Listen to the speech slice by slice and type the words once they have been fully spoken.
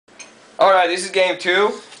Alright, this is game 2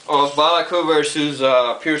 of Valakut versus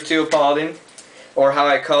Pure Steel Paladin, or how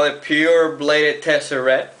I call it, Pure Bladed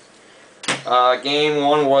Tezzeret. Game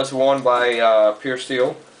 1 was won by Pure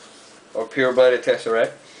Steel, or Pure Bladed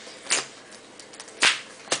Tezzeret.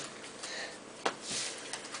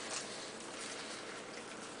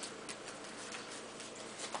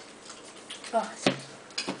 Oh.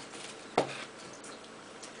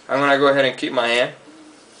 I'm going to go ahead and keep my hand.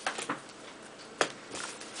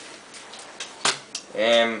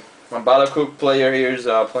 And my Valakut player here is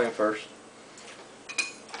playing first.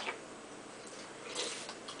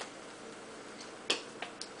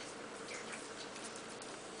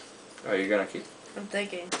 Oh, you're gonna keep? I'm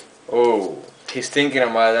thinking. Oh, he's thinking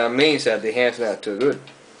about it. That means that the hand's not too good.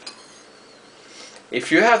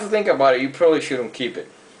 If you have to think about it, you probably shouldn't keep it.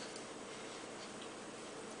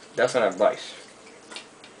 That's an advice.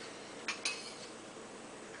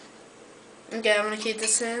 Okay, I'm gonna keep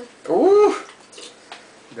this hand. Ooh!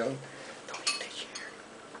 Don't eat the chair.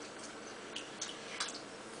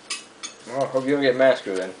 Oh, hope you don't get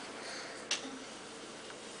massacred then.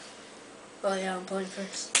 Oh yeah, I'm playing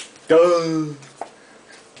first. Duh!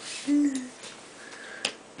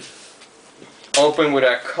 Open with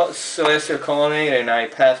a celestial colonnade and I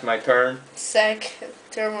pass my turn. Sack,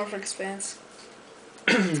 Terramorphic Expanse.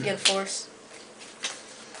 To get a force.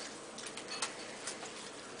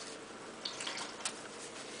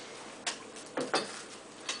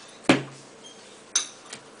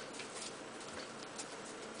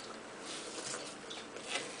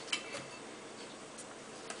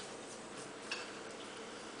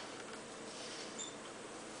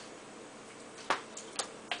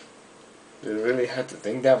 You really have to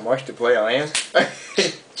think that much to play a land?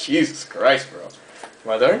 Jesus Christ, bro.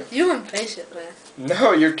 My turn? You impatient, man.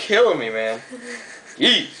 No, you're killing me, man.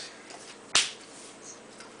 Jeez.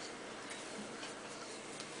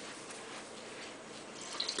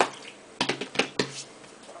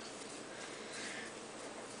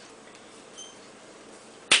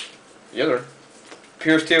 Your turn.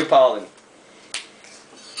 Pure Steel Paladin.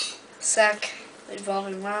 Sack,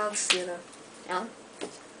 Evolving Wilds, Yeah.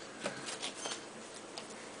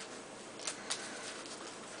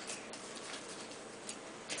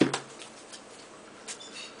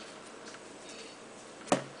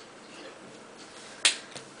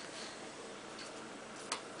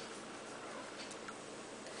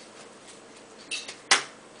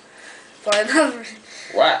 Fine.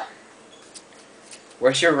 Wow.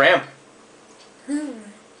 Where's your ramp? Are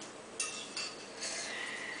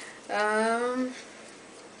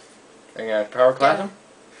you gonna power class him?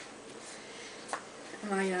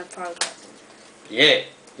 Am I gonna power class him? Yeah,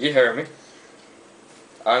 you heard me.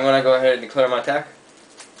 I'm gonna go ahead and declare my attack.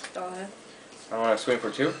 Go ahead. I'm gonna swing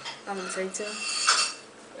for 2. I'm gonna take 2.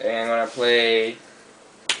 And I'm gonna play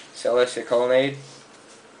Celestial Colonnade,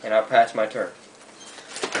 and I'll pass my turn.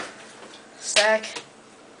 Sack.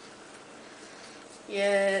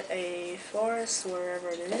 Get a forest wherever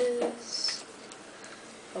it is.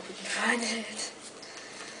 Hope we can find it.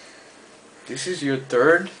 This is your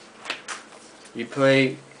third. You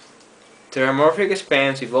play Terramorphic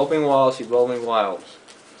Expanse, Evolving Walls, Evolving Wilds.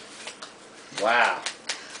 Wow.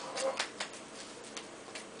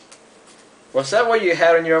 Was that what you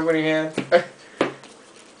had on your opening hand?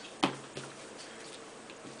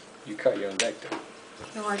 You cut your own deck though.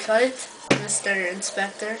 No, I cut it, Mr.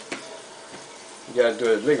 Inspector. You gotta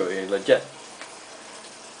do it legally, legit.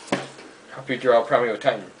 Hope you draw Primeval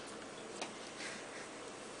Titan.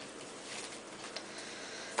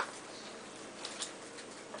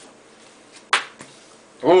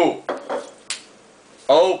 Ooh!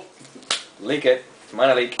 Oh! Leak it.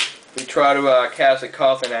 Mana leak. We try to cast a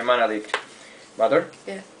coffin and mana leaked. Mother?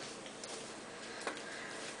 Yeah.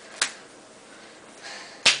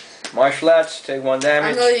 Martial arts, take 1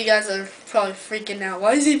 damage. I know you guys are probably freaking out.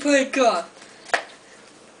 Why is he playing God?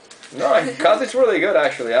 No, Koth is really good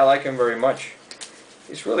actually. I like him very much.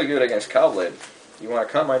 He's really good against Cowblade. You want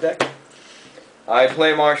to cut my deck? I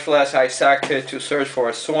play Martial arts, I sacked it to search for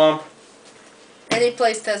a swamp. And he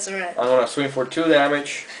plays Tezzeret. I'm gonna swing for 2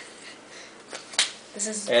 damage. This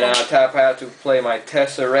is And I'll tap out to play my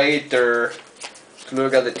Tezzerator to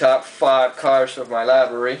look at the top 5 cards of my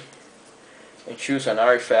library and choose an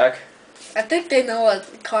artifact. I think they know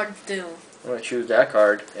what cards do. I'm gonna choose that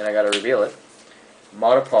card and I gotta reveal it.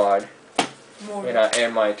 Monopod. More. And I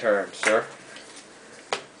end my turn, sir.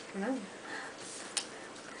 No.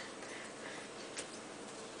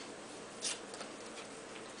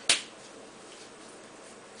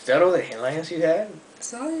 Is that all the handlines you had?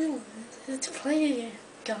 So, let's play a game.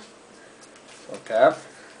 Go. So tap.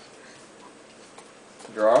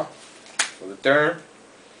 Draw. For the turn.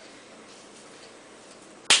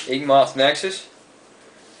 Igmoth Nexus.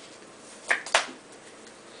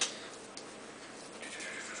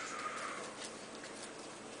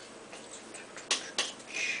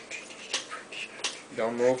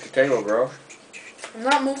 Don't move the table, bro. I'm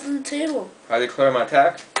not moving the table. I declare my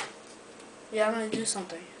attack. Yeah, I'm gonna do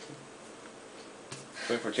something.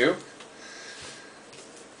 Swing for 2.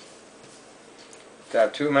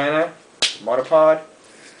 Tap 2 mana. Monopod.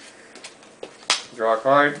 Draw a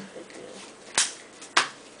card.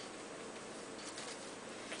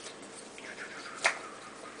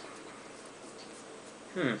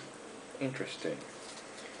 Interesting.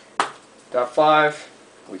 Tap 5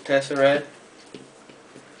 with Tezzeret.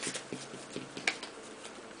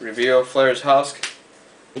 Reveal Flare's Husk.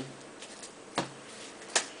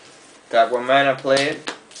 Tap 1 mana, play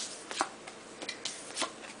it.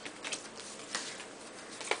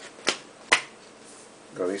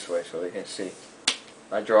 Go this way so they can see.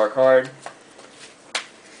 I draw a card.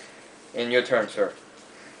 In your turn, sir.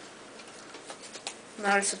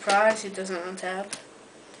 Not a surprise, he doesn't untap.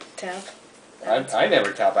 Tap. I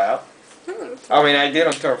never tap out. I mean, I did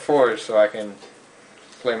on turn 4 so I can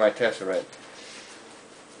play my Tezzeret.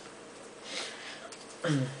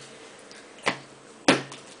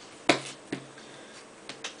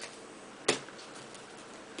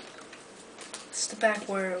 It's the back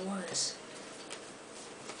where it was.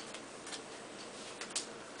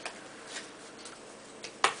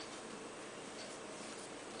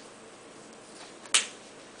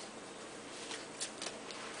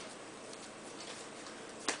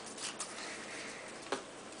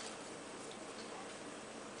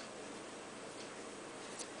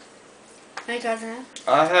 How many cards in hand?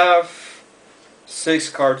 I have 6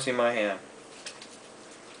 cards in my hand.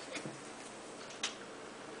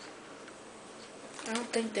 I don't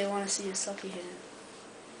think they want to see a sucky hand.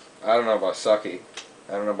 I don't know about sucky.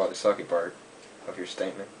 I don't know about the sucky part of your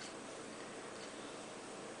statement.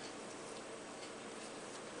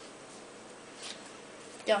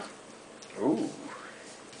 Yeah. Ooh.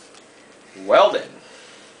 Well then.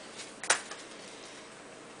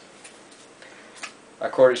 I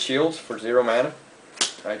corded shields for 0 mana.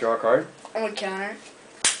 I draw a card. I'm gonna counter.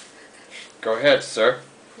 Go ahead, sir.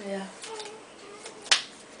 Yeah.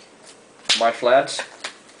 My flats.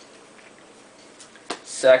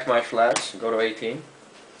 Sack my flats. Go to 18.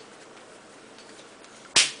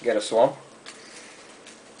 Get a swamp.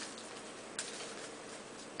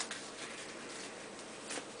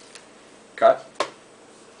 Cut.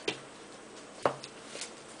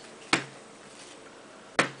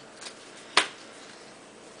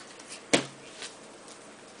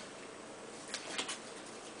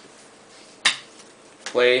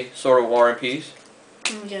 Play Sword of War and Peace.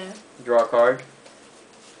 Okay. Draw a card.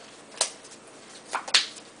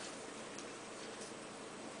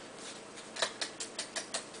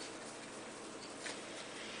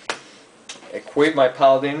 Equip my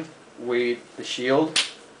paladin with the shield.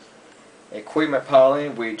 Equip my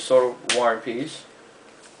paladin with Sword of War and Peace.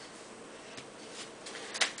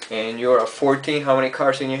 And you're at 14. How many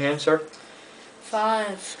cards in your hand, sir?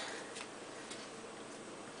 5.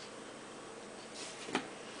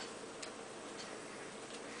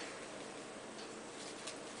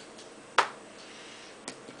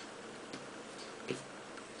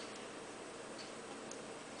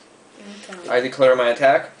 I declare my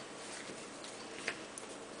attack.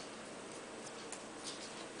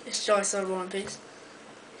 Destroy Sword of One Piece.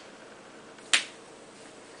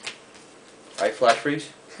 I flash freeze.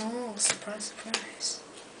 Oh, surprise, surprise.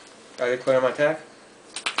 I declare my attack.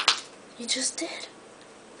 You just did.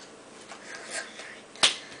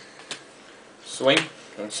 Swing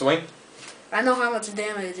and swing. I know how much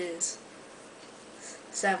damage it is.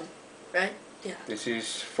 7, right? Yeah. This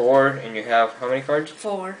is 4, and you have how many cards?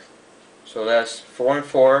 4. So that's 4 and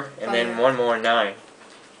 4, and then yeah. 1 more, 9.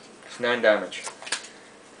 It's 9 damage.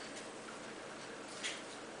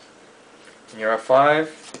 And you're at 5.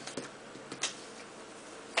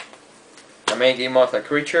 I make Igmoth a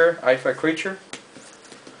creature, I fight creature,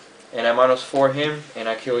 and I -4 him, and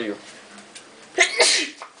I kill you.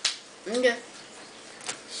 Okay.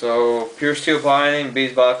 So Pure Steel Binding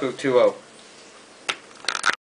beats Valakut 2-0.